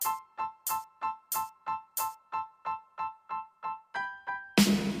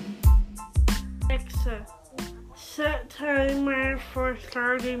Alexa, set timer for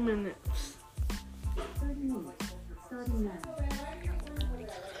 30 minutes. 30 minutes, starting now.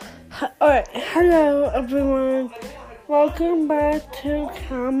 Alright, hello everyone. Welcome back to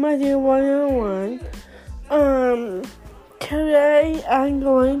Comedy 101. Today I'm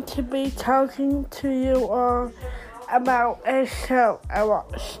going to be talking to you all about a show I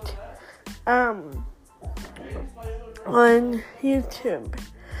watched on YouTube.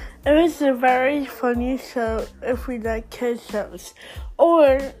 It was a very funny show if you like kid shows.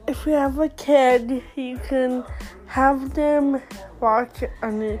 Or if you have a kid, you can have them watch it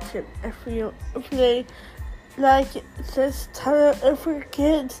on YouTube. If they like it, just tell them. If your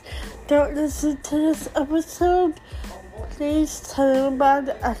kids don't listen to this episode, please tell them about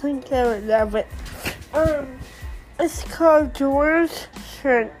it. I think they would love it. It's called George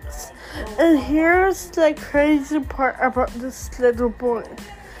Shrinks. And here's the crazy part about this little boy.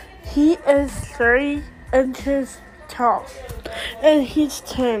 He is 3 inches tall, and he's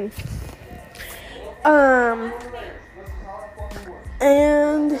 10.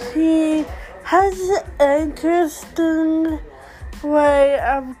 And he has an interesting way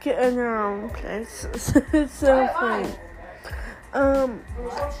of getting around places. It's so funny.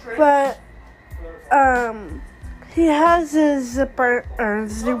 He has a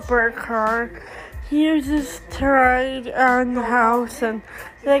zipper car. He uses to ride around the house and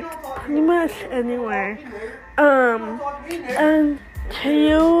pretty much anywhere. And to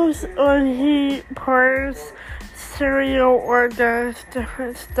use when he pours cereal or does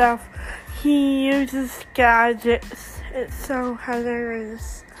different stuff, he uses gadgets. It's so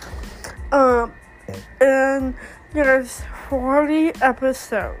hilarious. And there's 40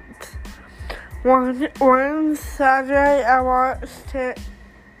 episodes. One Saturday I watched it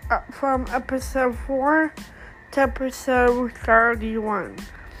from episode 4 to episode 31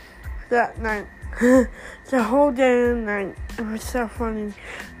 that night. The whole day and night. It was so funny.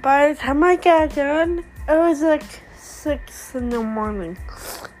 By the time I got done, it was like 6 in the morning.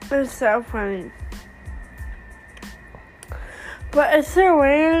 It was so funny. But it's a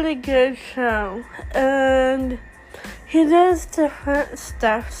really good show. And he does different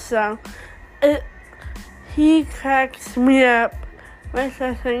stuff, so he cracks me up with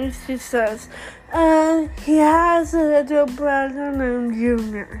the things he says. And he has a little brother named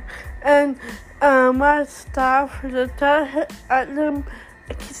Junior. And my staff looked at them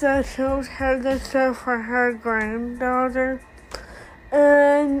because I showed her the show for her granddaughter.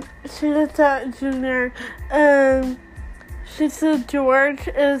 And she looked at Junior and she said George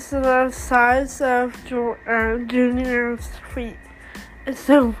is the size of Junior's feet. It's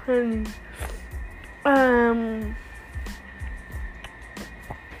so funny.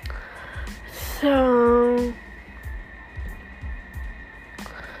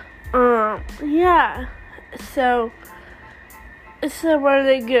 Yeah. So, it's a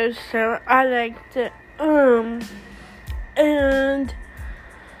really good show. I liked it. And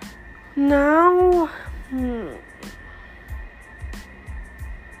now,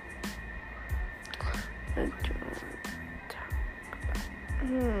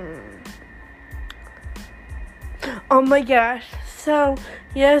 oh my gosh. So,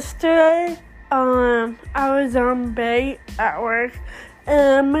 yesterday, I was on bait at work,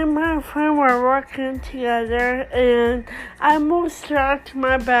 and me and my friend were working together, and I almost dropped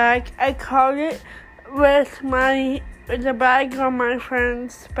my bag. I caught it with the bag on my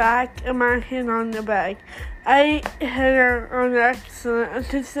friend's back and my hand on the bag. I hit her on accident, and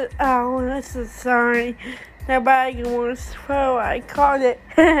she said, "Oh, I'm so sorry. The bag almost fell. I caught it."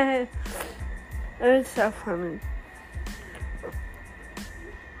 It was so funny.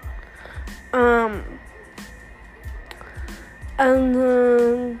 And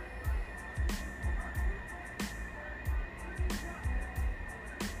then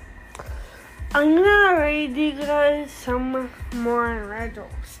I'm gonna read you guys some more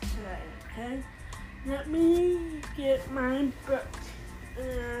riddles today, okay? Let me get my book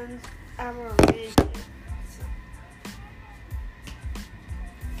and I will read it.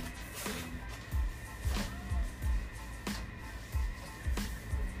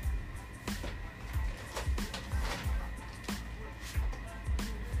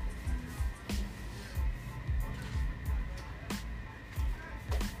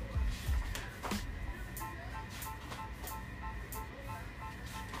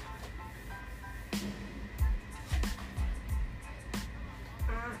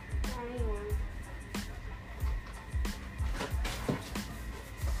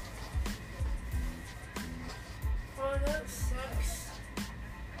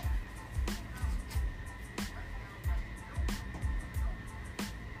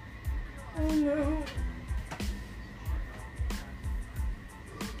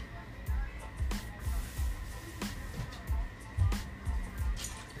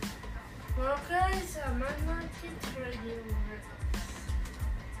 guys, I might not get ready over.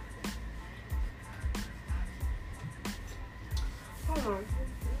 Hold on.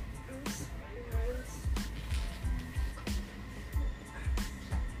 I'm sorry, guys.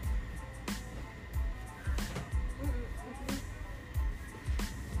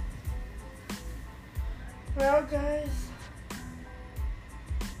 Well, guys.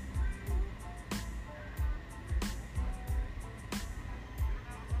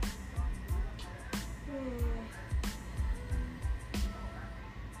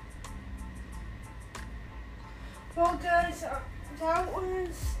 Well, guys, that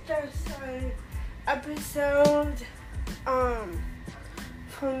was just an episode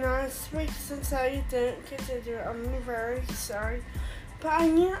from last week. Since I didn't get to do it, I'm very sorry. But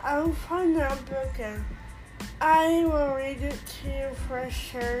I'll find that book and I will read it to you for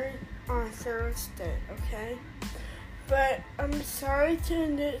sure on Thursday, okay? But I'm sorry to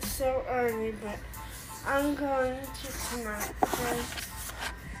end it so early, but I'm going to tonight, okay?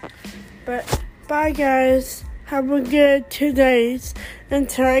 But bye, guys. Have a good 2 days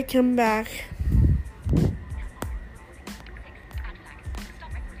until I come back.